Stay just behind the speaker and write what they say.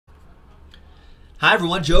Hi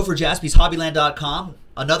everyone, Joe for JaspysHobbyland.com.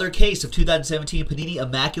 Another case of 2017 Panini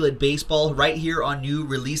Immaculate Baseball right here on new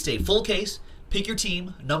release day. Full case, pick your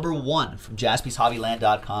team, number 1 from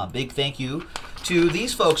JaspysHobbyland.com. Big thank you to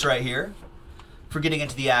these folks right here for getting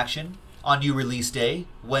into the action on new release day,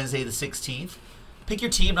 Wednesday the 16th. Pick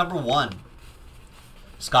your team, number 1.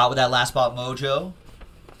 Scott with that last spot mojo.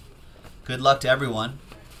 Good luck to everyone.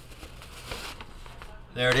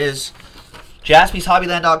 There it is.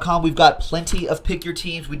 JaspysHobbyland.com. We've got plenty of pick your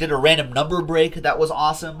teams. We did a random number break. That was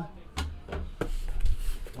awesome.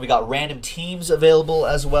 We got random teams available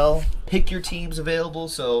as well. Pick your teams available.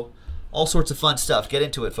 So all sorts of fun stuff. Get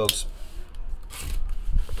into it, folks.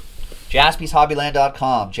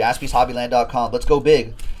 JaspysHobbyland.com. JaspysHobbyland.com. Let's go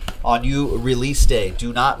big on new release day.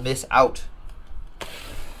 Do not miss out.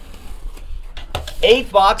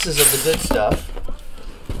 8 boxes of the good stuff.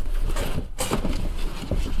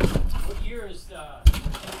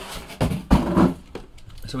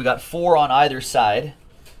 So we got 4 on either side.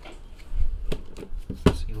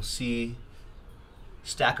 So you'll see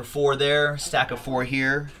stack of 4 there, stack of 4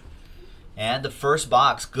 here. And the first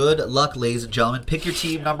box. Good luck, ladies and gentlemen. Pick your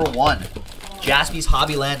team, number 1.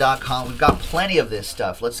 JaspysHobbyland.com. We've got plenty of this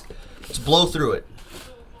stuff. Let's blow through it.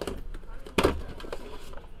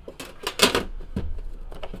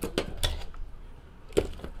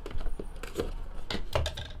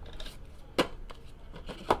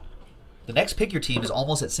 The next pick your team is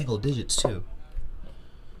almost at single digits, too.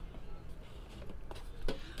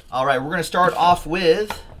 All right, we're going to start off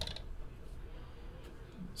with,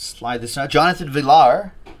 slide this out, Jonathan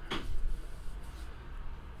Villar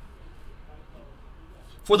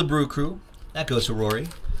for the Brew Crew. That goes to Rory.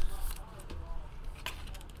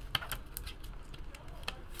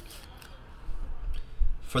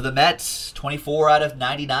 For the Mets, 24 out of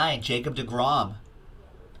 99, Jacob deGrom.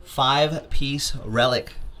 5-piece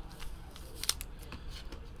relic.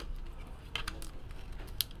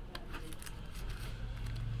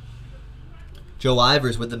 Joe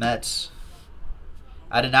Ivers with the Mets.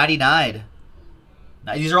 Out of 99.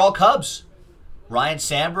 Now, these are all Cubs. Ryan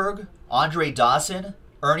Sandberg, Andre Dawson,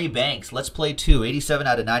 Ernie Banks. Let's play 2. 87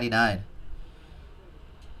 out of 99.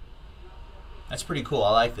 That's pretty cool.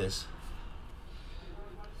 I like this.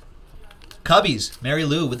 Cubbies. Mary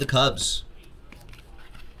Lou with the Cubs.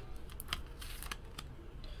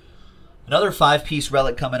 Another 5-piece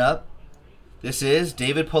relic coming up. This is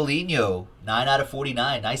David Paulinho, 9 out of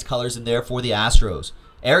 49. Nice colors in there for the Astros.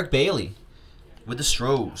 Eric Bailey with the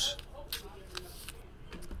Stros.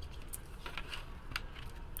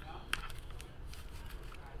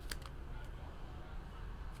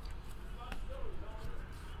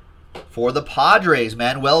 For the Padres,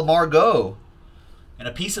 Manuel Margot. And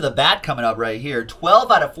a piece of the bat coming up right here.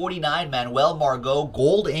 12 out of 49, Manuel Margot.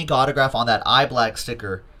 Gold ink autograph on that eye black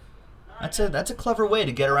sticker. That's a clever way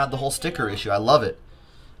to get around the whole sticker issue. I love it.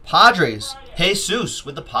 Padres. Jesus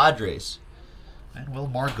with the Padres. Manuel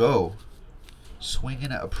Margot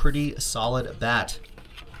swinging a pretty solid bat.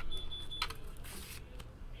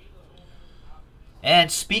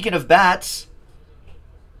 And speaking of bats,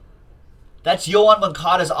 that's Yoan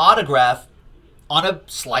Moncada's autograph on a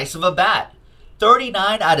slice of a bat.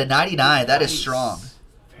 39 out of 99. That is strong.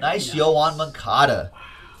 Nice Yoan Moncada.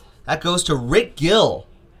 That goes to Rick Gill.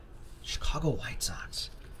 Chicago White Sox.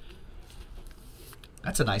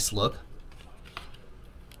 That's a nice look.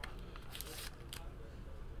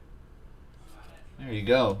 There you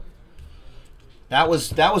go. That was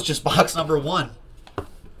just box number 1.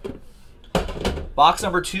 Box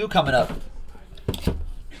number 2 coming up.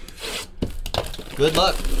 Good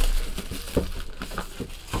luck.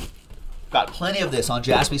 Got plenty of this on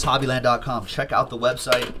JaspysHobbyland.com. Check out the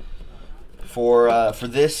website for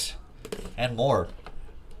this and more.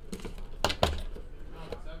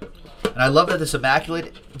 And I love that this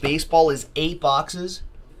Immaculate Baseball is 8 boxes.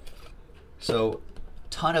 So,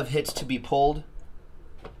 ton of hits to be pulled.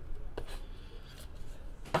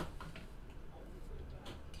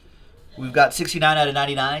 We've got 69 out of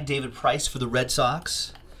 99, David Price for the Red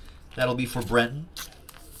Sox. That'll be for Brenton.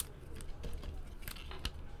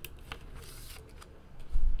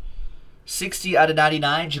 $60 out of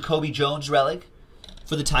 99, Jacoby Jones relic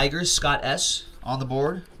for the Tigers. Scott S. on the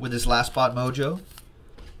board with his last spot mojo.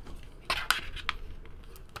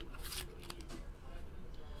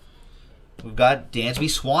 We've got Dansby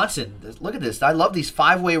Swanson. Look at this. I love these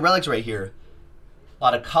 5-way relics right here. A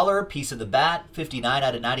lot of color, piece of the bat. 59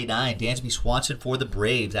 out of 99. Dansby Swanson for the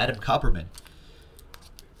Braves. Adam Kupperman.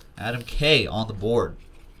 Adam K. on the board.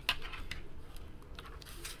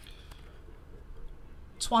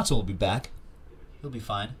 Swanson will be back. He'll be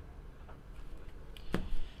fine.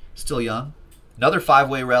 Still young. Another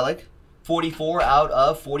 5-way relic. 44 out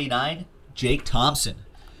of 49, Jake Thompson.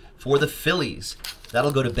 For the Phillies,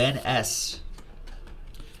 that'll go to Ben S.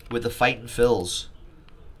 with the Fightin' Phils.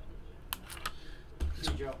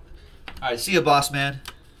 All right, see you, boss man.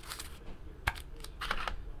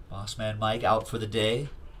 Boss man Mike out for the day.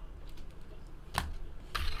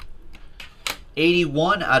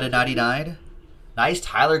 81 out of 99. Nice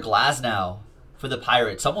Tyler Glasnow for the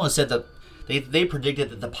Pirates. Someone said that they predicted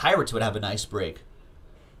that the Pirates would have a nice break.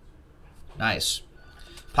 Nice.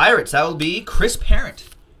 Pirates, that will be Chris Parent.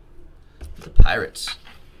 The Pirates.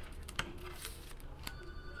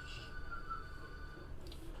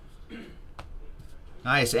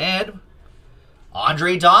 Nice. And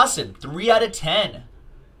Andre Dawson, 3 out of 10.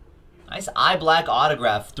 Nice eye black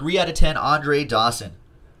autograph. 3 out of 10, Andre Dawson.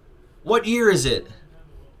 What year is it?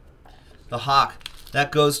 The Hawk.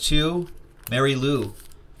 That goes to Mary Lou.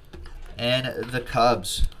 And the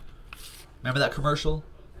Cubs. Remember that commercial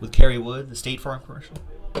with Kerry Wood, the State Farm commercial?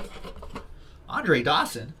 Andre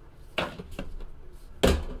Dawson.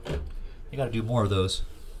 You got to do more of those.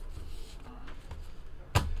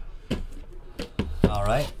 All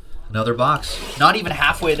right. Another box. Not even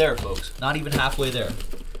halfway there, folks. Not even halfway there.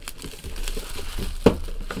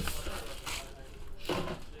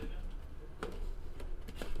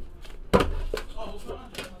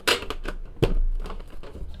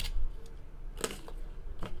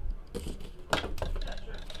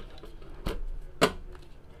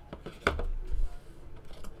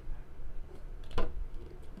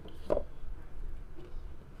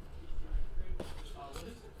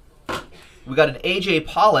 We got an A.J.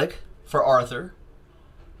 Pollock for Arthur.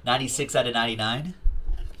 96 out of 99.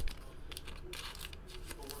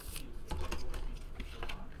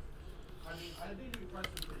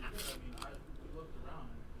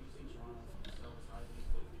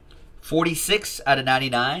 $46 out of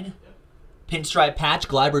 99. Pinstripe patch,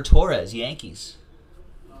 Gleyber Torres, Yankees.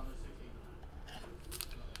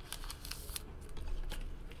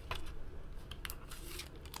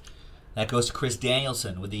 That goes to Chris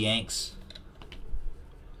Danielson with the Yanks.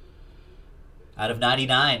 Out of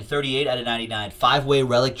 99, 38 out of 99. 5-way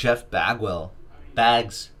relic, Jeff Bagwell.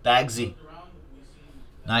 Bagsy.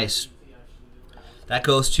 Nice. That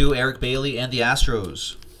goes to Eric Bailey and the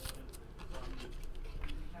Astros.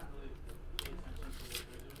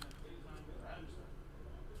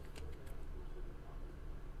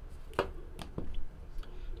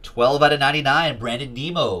 $12 out of 99, Brandon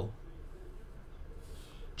Nimmo.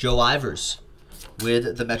 Joe Ivers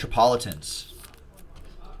with the Metropolitans.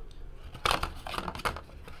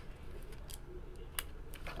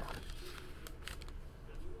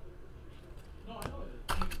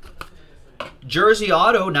 Jersey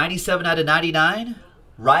Auto, 97 out of 99.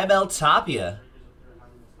 Raimel Tapia.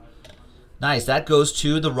 Nice. That goes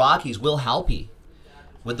to the Rockies. Will Halpy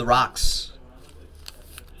with the Rocks.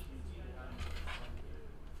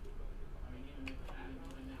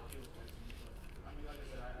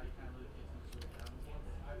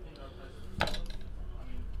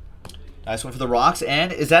 Nice one for the Rocks.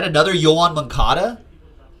 And is that another Yoan Moncada?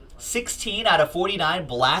 16 out of 49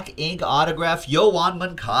 black ink autograph, Yoan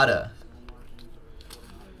Moncada.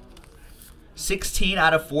 16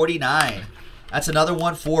 out of 49. That's another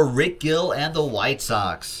one for Rick Gill and the White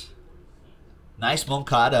Sox. Nice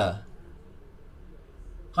Moncada.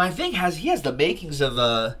 I think he has the makings of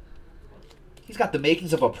a... He's got the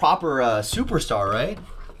makings of a proper superstar, right?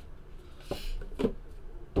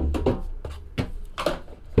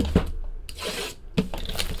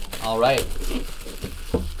 All right.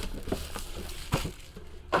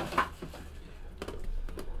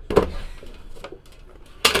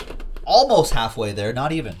 Almost halfway there,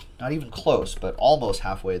 not even close, but almost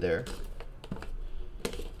halfway there.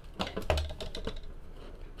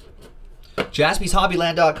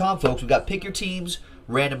 JaspysHobbyland.com, folks. We've got pick your teams,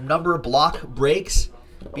 random number, block breaks.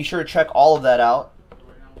 Be sure to check all of that out.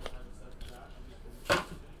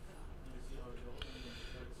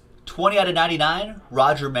 20 out of 99,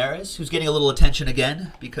 Roger Maris, who's getting a little attention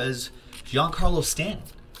again because Giancarlo Stanton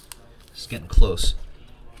is getting close.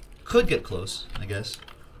 Could get close, I guess.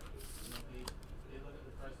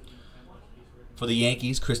 For the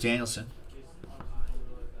Yankees, Chris Danielson.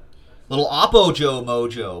 Little Oppo Joe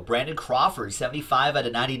Mojo. Brandon Crawford, 75 out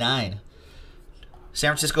of 99. San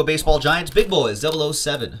Francisco Baseball Giants, Big Boys,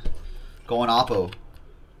 007. Going Oppo.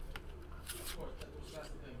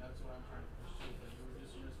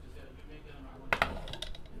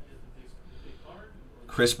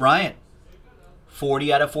 Chris Bryant,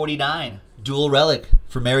 40 out of 49. Dual relic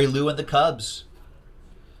for Mary Lou and the Cubs.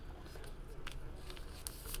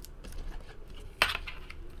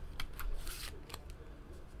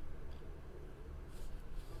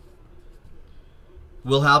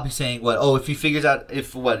 Will Halpy saying what? Oh, if he figures out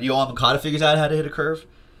Yohan Moncada figures out how to hit a curve.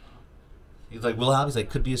 He's like Will Halpy's like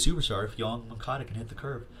could be a superstar if Yohan Moncada can hit the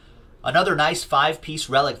curve. Another nice 5-piece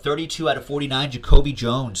relic, 32 out of 49, Jacoby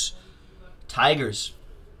Jones, Tigers.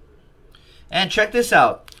 And check this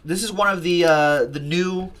out. This is one of the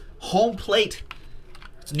new home plate.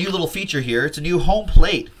 It's a new little feature here. It's a new home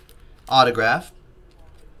plate autograph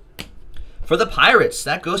for the Pirates.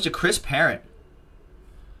 That goes to Chris Parent.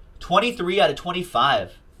 23 out of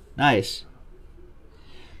 25. Nice.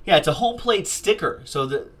 Yeah, it's a home plate sticker. So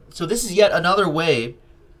this is yet another way,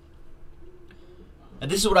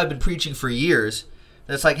 and this is what I've been preaching for years.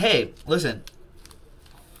 That's like, hey, listen,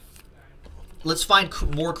 let's find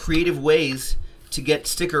more creative ways to get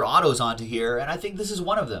sticker autos onto here, and I think this is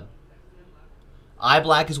one of them. Eye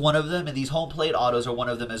Black is one of them, and these home plate autos are one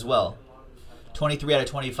of them as well. 23 out of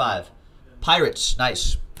 25. Pirates,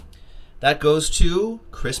 nice. That goes to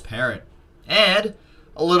Chris Parent. And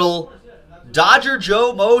a little Dodger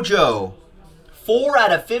Joe Mojo. 4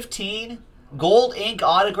 out of 15. Gold ink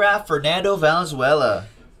autograph, Fernando Valenzuela.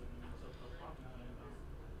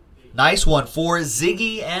 Nice one for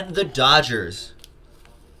Ziggy and the Dodgers.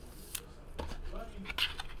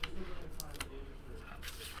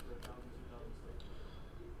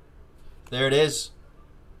 There it is.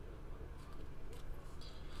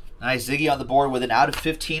 Nice, Ziggy on the board with an out of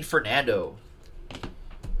 15 Fernando.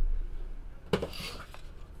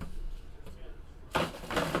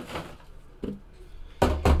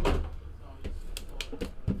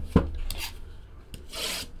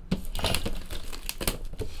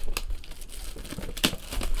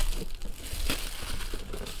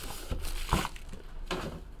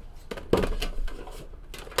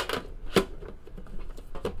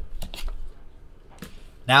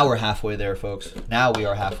 Now we're halfway there, folks. Now we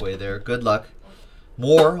are halfway there. Good luck.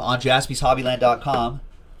 More on JaspysHobbyland.com.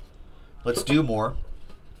 Let's do more.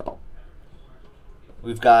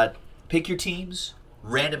 We've got pick your teams,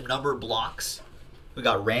 random number blocks. We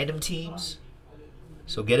got random teams.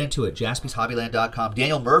 So get into it. JaspysHobbyland.com.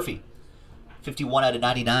 Daniel Murphy, 51 out of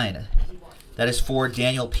 99. That is for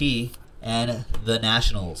Daniel P. and the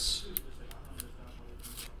Nationals.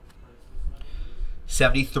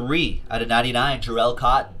 73 out of 99, Jarrell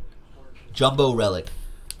Cotton. Jumbo relic.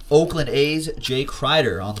 Oakland A's, Jay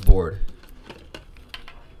Kreider on the board.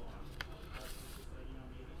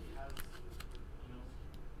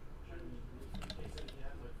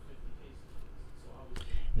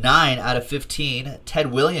 Nine out of 15,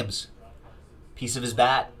 Ted Williams. Piece of his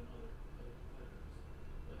bat.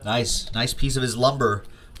 Nice piece of his lumber,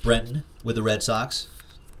 Brenton, with the Red Sox.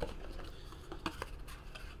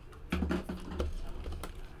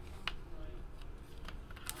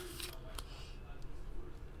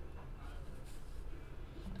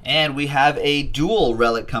 And we have a dual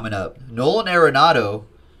relic coming up. Nolan Arenado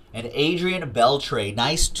and Adrian Beltre.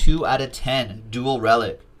 Nice 2 out of 10 dual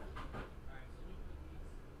relic.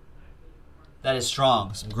 That is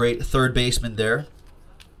strong. Some great third baseman there.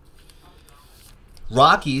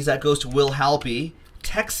 Rockies, that goes to Will Halpy.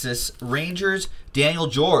 Texas Rangers, Daniel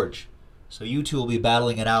George. So you two will be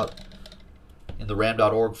battling it out in the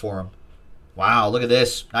Ram.org forum. Wow, look at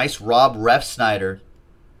this. Nice Rob Refsnyder.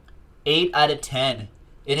 8 out of 10.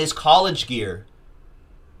 In his college gear.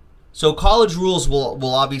 So college rules will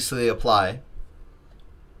obviously apply.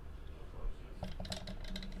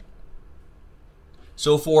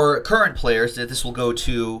 So for current players, this will go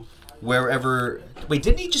to wherever... Wait,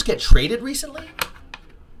 didn't he just get traded recently?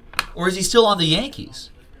 Or is he still on the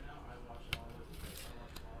Yankees?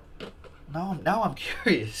 Now I'm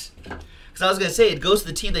curious. Because I was going to say, it goes to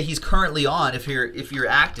the team that he's currently on if you're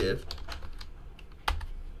active.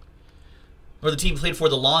 Or the team he played for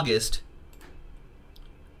the longest.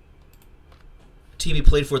 Team he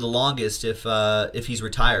played for the longest if he's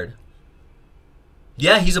retired.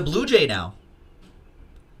 Yeah, he's a Blue Jay now.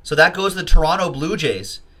 So that goes to the Toronto Blue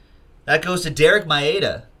Jays. That goes to Derek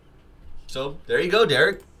Maeda. So there you go,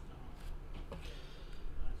 Derek.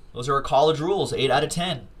 Those are our college rules. 8 out of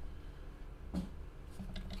 10.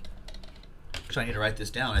 Actually, I need to write this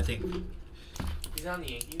down. I think he's not on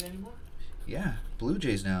the Yankees anymore. Yeah, Blue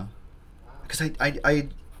Jays now. Because I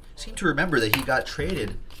seem to remember that he got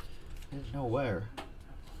traded. I didn't know where.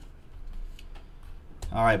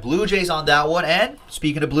 All right, Blue Jays on that one. And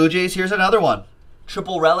speaking of Blue Jays, here's another one.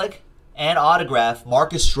 Triple relic and autograph.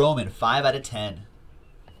 Marcus Stroman, 5 out of 10.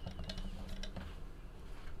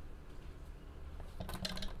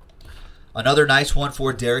 Another nice one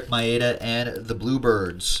for Derek Maeda and the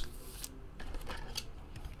Bluebirds.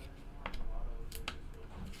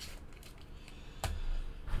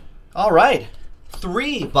 All right,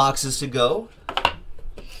 3 boxes to go.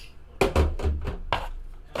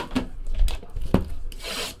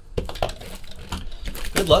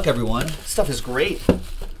 Good luck, everyone. This stuff is great.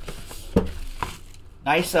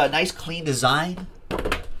 Nice clean design.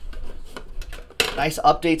 Nice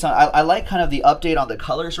updates on. I like kind of the update on the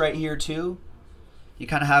colors right here too. You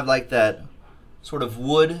kind of have like that sort of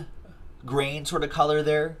wood grain sort of color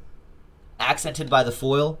there, accented by the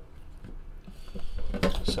foil.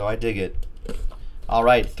 So I dig it. All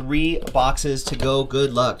right, 3 boxes to go.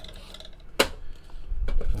 Good luck.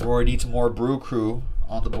 Rory needs more Brew Crew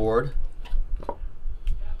on the board.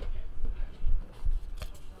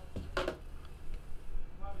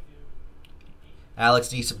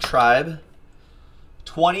 Alex needs some Tribe.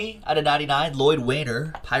 20 out of 99. Lloyd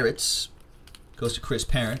Wayner, Pirates. Goes to Chris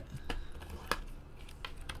Parent.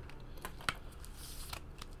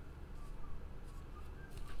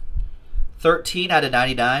 $13 out of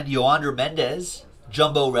 99. Yoander Mendez,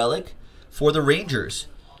 Jumbo Relic for the Rangers.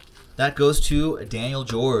 That goes to Daniel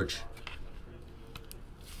George.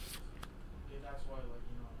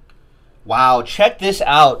 Wow, check this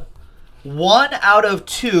out. 1 out of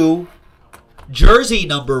 2 jersey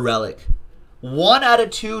number relic. 1 out of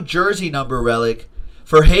 2 jersey number relic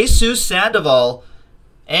for Jesus Sandoval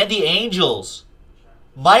and the Angels.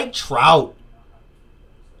 Mike Trout.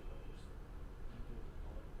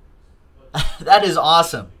 That is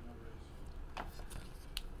awesome.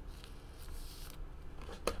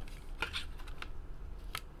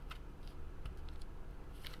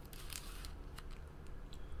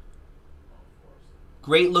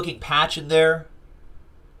 Great looking patch in there.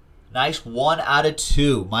 Nice 1 out of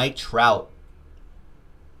 2. Mike Trout.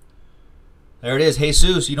 There it is.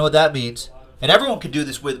 Jesus, you know what that means. And everyone can do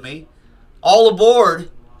this with me. All aboard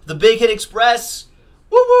the Big Hit Express.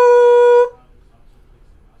 Woo woo!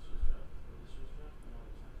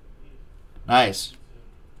 Nice.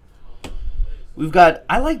 We've got,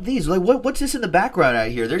 I like these. Like, what's this in the background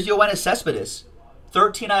out here? There's Yoenis Cespedes.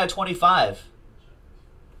 13 out of 25.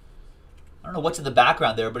 I don't know what's in the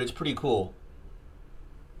background there, but it's pretty cool.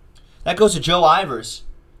 That goes to Joe Ivers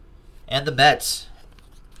and the Mets.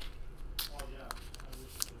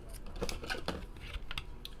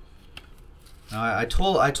 Now, I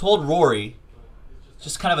told Rory,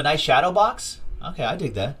 just kind of a nice shadow box. Okay, I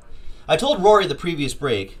dig that. I told Rory the previous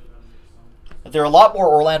break that there are a lot more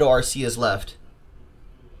Orlando Arcias left.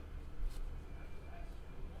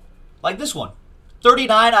 Like this one.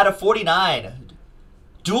 39 out of 49.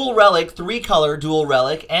 Dual relic, 3-color dual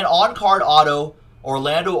relic, and on-card auto,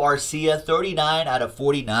 Orlando Arcia, 39 out of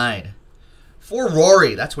 49. For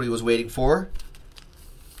Rory, that's what he was waiting for.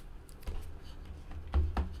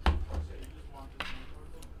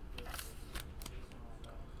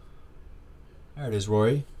 There it is,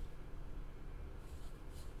 Rory.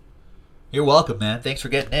 You're welcome, man. Thanks for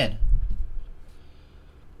getting in.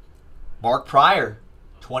 Mark Pryor,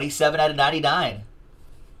 27 out of 99.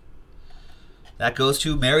 That goes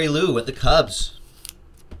to Mary Lou with the Cubs.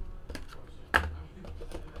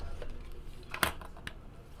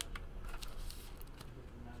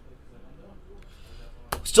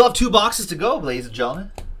 Still have 2 boxes to go, ladies and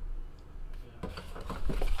gentlemen.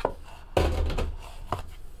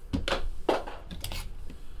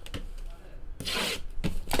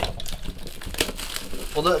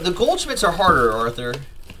 Well, the Goldschmidts are harder, Arthur.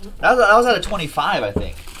 That was out of 25, I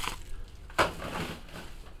think.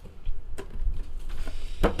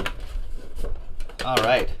 All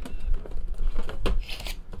right.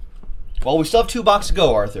 Well, we still have 2 boxes to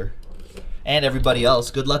go, Arthur. And everybody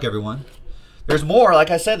else. Good luck, everyone. There's more.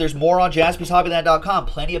 Like I said, there's more on JaspysHobbyland.com.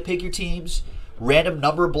 Plenty of pick your teams. Random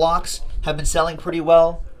number blocks have been selling pretty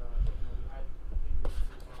well.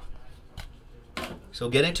 So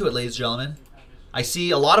get into it, ladies and gentlemen. I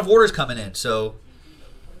see a lot of orders coming in, so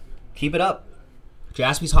keep it up.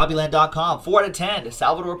 JaspysHobbyland.com. 4 out of 10.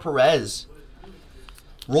 Salvador Perez.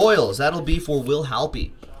 Royals. That'll be for Will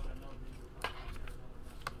Halpy.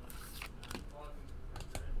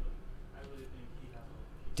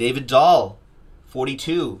 David Dahl.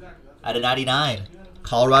 42 out of 99.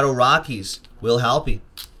 Colorado Rockies. Will Halpy.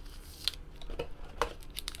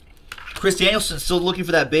 Chris Danielson still looking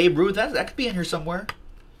for that Babe Ruth. That could be in here somewhere.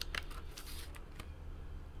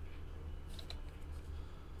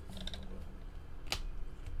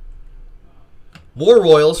 More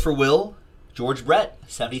Royals for Will. George Brett,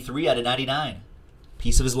 73 out of 99.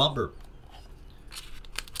 Piece of his lumber.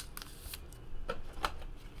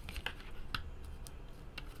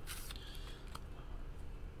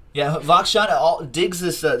 Yeah, Vakshan digs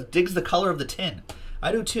this, digs the color of the tin.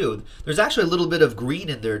 I do too. There's actually a little bit of green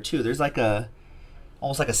in there too. There's like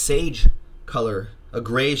almost like a sage color, a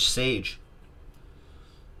grayish sage.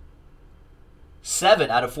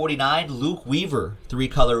 7 out of 49. Luke Weaver,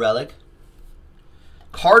 3-color relic.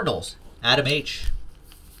 Cardinals, Adam H.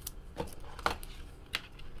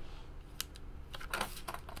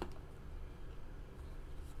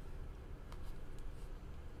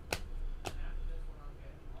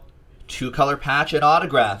 2-color patch and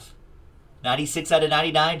autograph. 96 out of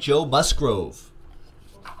 99, Joe Musgrove.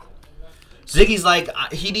 Ziggy's like,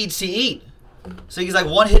 he needs to eat. Ziggy's like,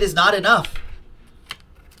 one hit is not enough.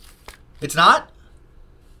 It's not?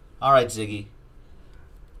 All right, Ziggy.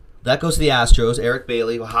 That goes to the Astros. Eric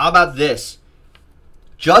Bailey. Well, how about this?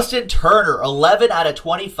 Justin Turner, 11 out of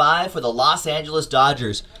 25 for the Los Angeles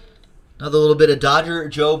Dodgers. Another little bit of Dodger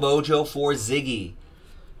Joe Mojo for Ziggy.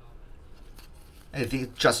 I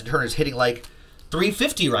think Justin Turner's hitting like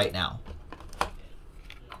 350 right now.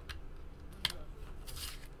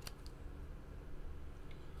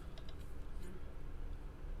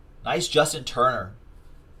 Nice Justin Turner.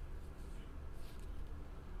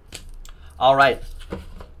 All right.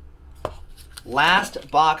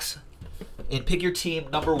 Last box in Pick Your Team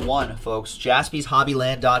number 1, folks.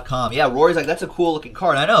 JaspysHobbyland.com. Yeah, Rory's like, that's a cool looking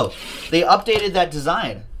card. I know. They updated that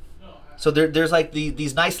design. So there's like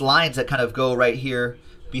these nice lines that kind of go right here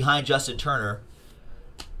behind Justin Turner.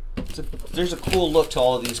 There's a cool look to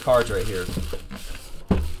all of these cards right here.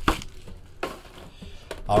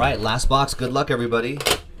 All right, last box. Good luck, everybody.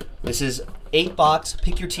 This is 8-box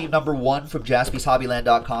Pick Your Team number 1 from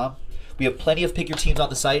JaspysHobbyland.com. We have plenty of Pick Your Teams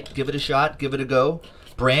on the site. Give it a shot. Give it a go.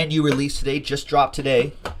 Brand new release today. Just dropped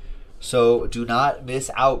today. So do not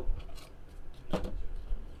miss out.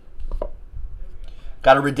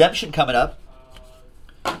 Got a redemption coming up.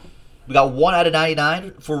 We got 1 out of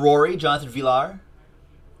 99 for Rory, Jonathan Villar,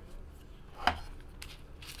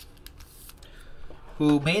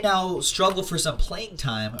 who may now struggle for some playing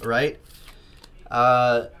time, right?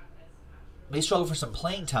 May struggle for some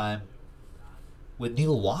playing time with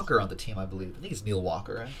Neil Walker on the team, I believe. I think it's Neil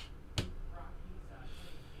Walker, right?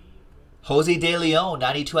 Jose De Leon,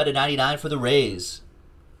 92 out of 99 for the Rays.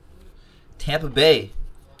 Tampa Bay.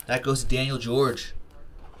 That goes to Daniel George.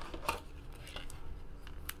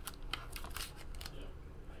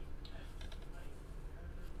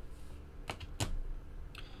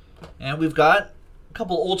 And we've got a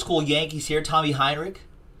couple old school Yankees here. Tommy Heinrich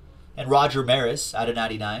and Roger Maris out of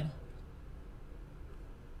 99.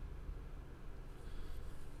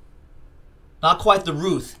 Not quite the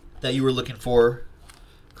Ruth that you were looking for,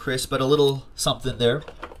 Chris, but a little something there.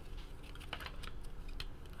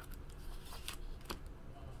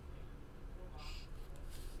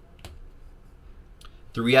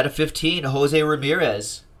 Three out of 15, Jose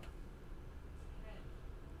Ramirez.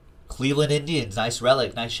 Cleveland Indians, nice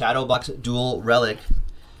relic. Nice shadow box dual relic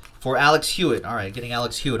for Alex Hewitt. All right, getting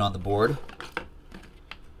Alex Hewitt on the board.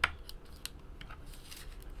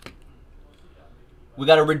 We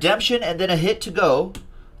got a redemption and then a hit to go.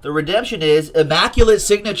 The redemption is Immaculate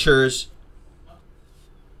Signatures.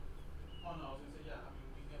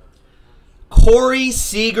 Corey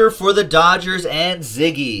Seager for the Dodgers and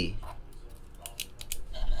Ziggy.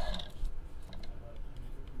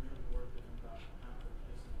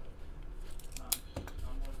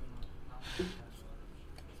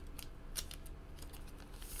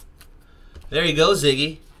 There you go,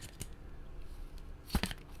 Ziggy.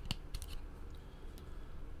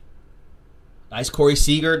 Nice Corey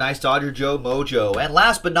Seager, nice Dodger Joe Mojo. And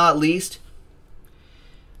last but not least,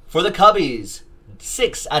 for the Cubbies,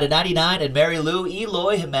 6 out of 99 and Mary Lou,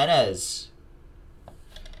 Eloy Jimenez.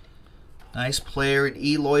 Nice player in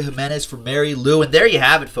Eloy Jimenez for Mary Lou. And there you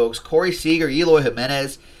have it, folks. Corey Seager, Eloy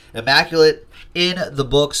Jimenez, Immaculate in the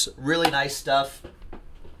books. Really nice stuff.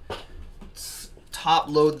 Let's top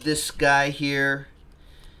load this guy here.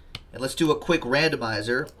 And let's do a quick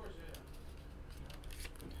randomizer.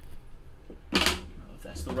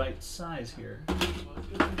 The right size here.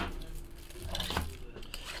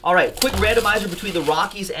 All right, quick randomizer between the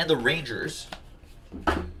Rockies and the Rangers.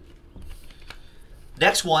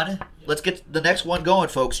 Next one, let's get the next one going,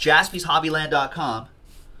 folks. JaspysHobbyland.com.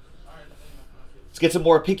 Let's get some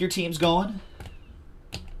more Pick Your Teams going.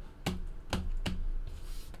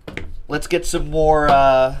 Let's get some more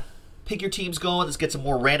Pick Your Teams going. Let's get some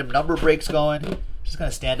more random number breaks going. Just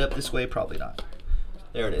gonna stand up this way, probably not.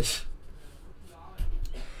 There it is.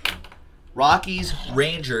 Rockies,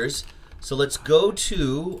 Rangers. So let's go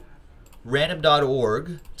to random.org.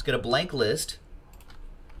 Let's get a blank list.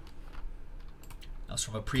 That's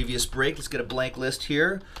from a previous break. Let's get a blank list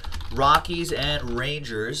here. Rockies and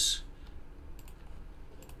Rangers.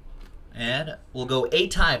 And we'll go 8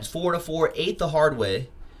 times. 4 and a 4, 8 the hard way.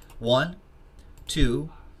 1, 2,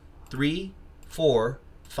 3, 4,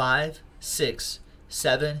 5, 6,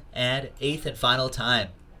 7, and 8th and final time.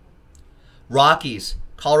 Rockies.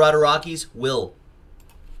 Colorado Rockies, Will.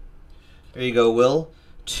 There you go, Will.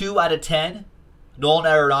 2 out of 10. Nolan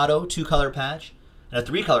Arenado, 2-color patch. And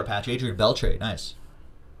a 3-color patch, Adrian Beltre. Nice.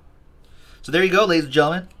 So there you go, ladies and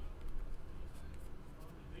gentlemen.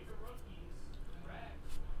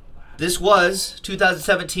 This was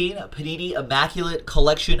 2017 Panini Immaculate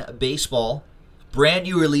Collection Baseball. Brand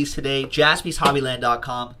new release today.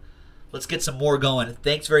 JaspysHobbyland.com. Let's get some more going.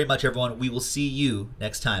 Thanks very much, everyone. We will see you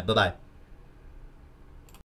next time. Bye-bye.